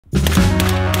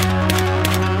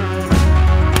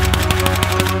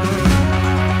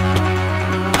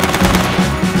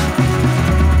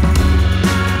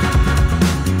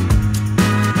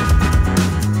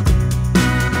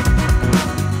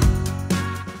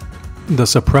The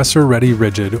Suppressor Ready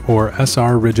Rigid or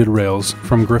SR Rigid rails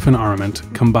from Griffin Armament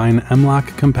combine M-LOK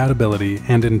compatibility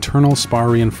and internal spar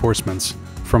reinforcements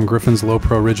from Griffin's Low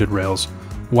Pro Rigid rails,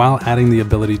 while adding the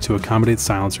ability to accommodate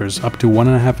silencers up to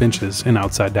 1.5 inches in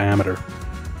outside diameter.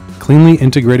 Cleanly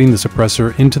integrating the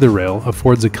suppressor into the rail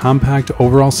affords a compact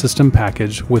overall system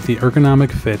package with the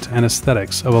ergonomic fit and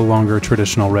aesthetics of a longer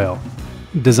traditional rail.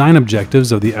 Design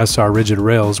objectives of the SR Rigid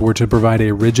rails were to provide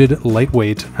a rigid,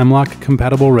 lightweight, M-LOK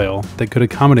compatible rail that could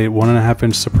accommodate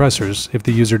 1.5-inch suppressors if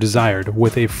the user desired,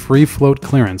 with a free float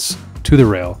clearance to the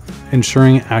rail,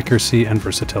 ensuring accuracy and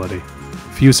versatility.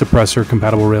 Few suppressor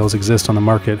compatible rails exist on the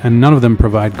market, and none of them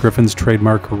provide Griffin's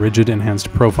trademark rigid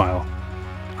enhanced profile.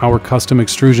 Our custom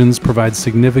extrusions provide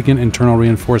significant internal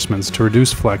reinforcements to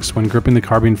reduce flex when gripping the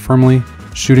carbine firmly,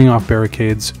 shooting off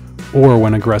barricades, or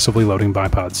when aggressively loading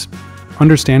bipods.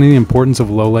 Understanding the importance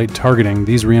of low-light targeting,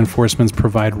 these reinforcements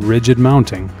provide rigid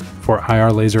mounting for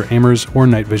IR laser aimers or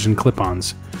night vision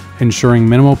clip-ons, ensuring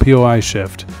minimal POI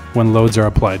shift when loads are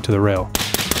applied to the rail.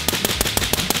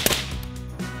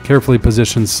 Carefully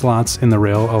positioned slots in the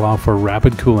rail allow for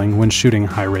rapid cooling when shooting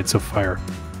high rates of fire.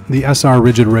 The SR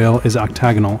Rigid rail is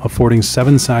octagonal, affording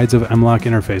 7 sides of M-LOK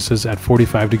interfaces at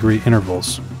 45-degree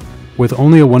intervals. With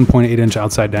only a 1.8-inch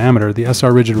outside diameter, the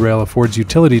SR Rigid rail affords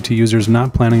utility to users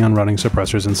not planning on running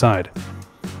suppressors inside.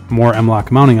 More M-LOK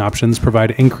mounting options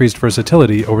provide increased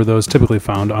versatility over those typically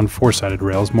found on 4-sided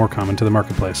rails more common to the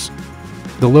marketplace.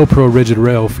 The Low Pro Rigid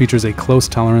rail features a close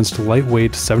toleranced,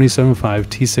 lightweight 77.5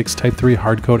 T6 Type 3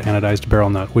 hardcoat anodized barrel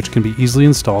nut, which can be easily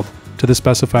installed to the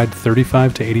specified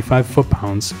 35 to 85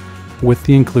 foot-pounds with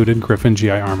the included Griffin GI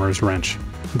Armorers wrench.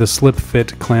 The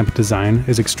slip-fit clamp design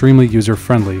is extremely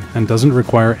user-friendly and doesn't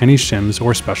require any shims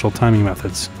or special timing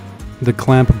methods. The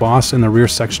clamp boss in the rear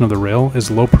section of the rail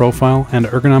is low profile and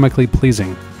ergonomically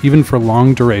pleasing, even for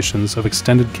long durations of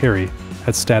extended carry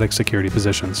at static security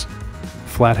positions.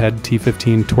 Flathead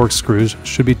T15 torque screws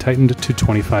should be tightened to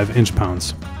 25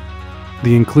 inch-pounds.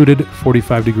 The included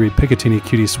 45-degree Picatinny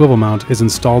QD swivel mount is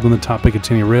installed in the top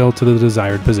Picatinny rail to the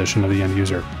desired position of the end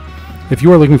user. If you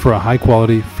are looking for a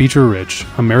high-quality, feature-rich,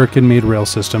 American-made rail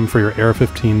system for your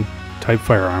AR-15 type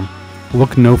firearm,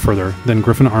 look no further than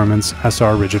Griffin Armament's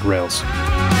SR Rigid rails.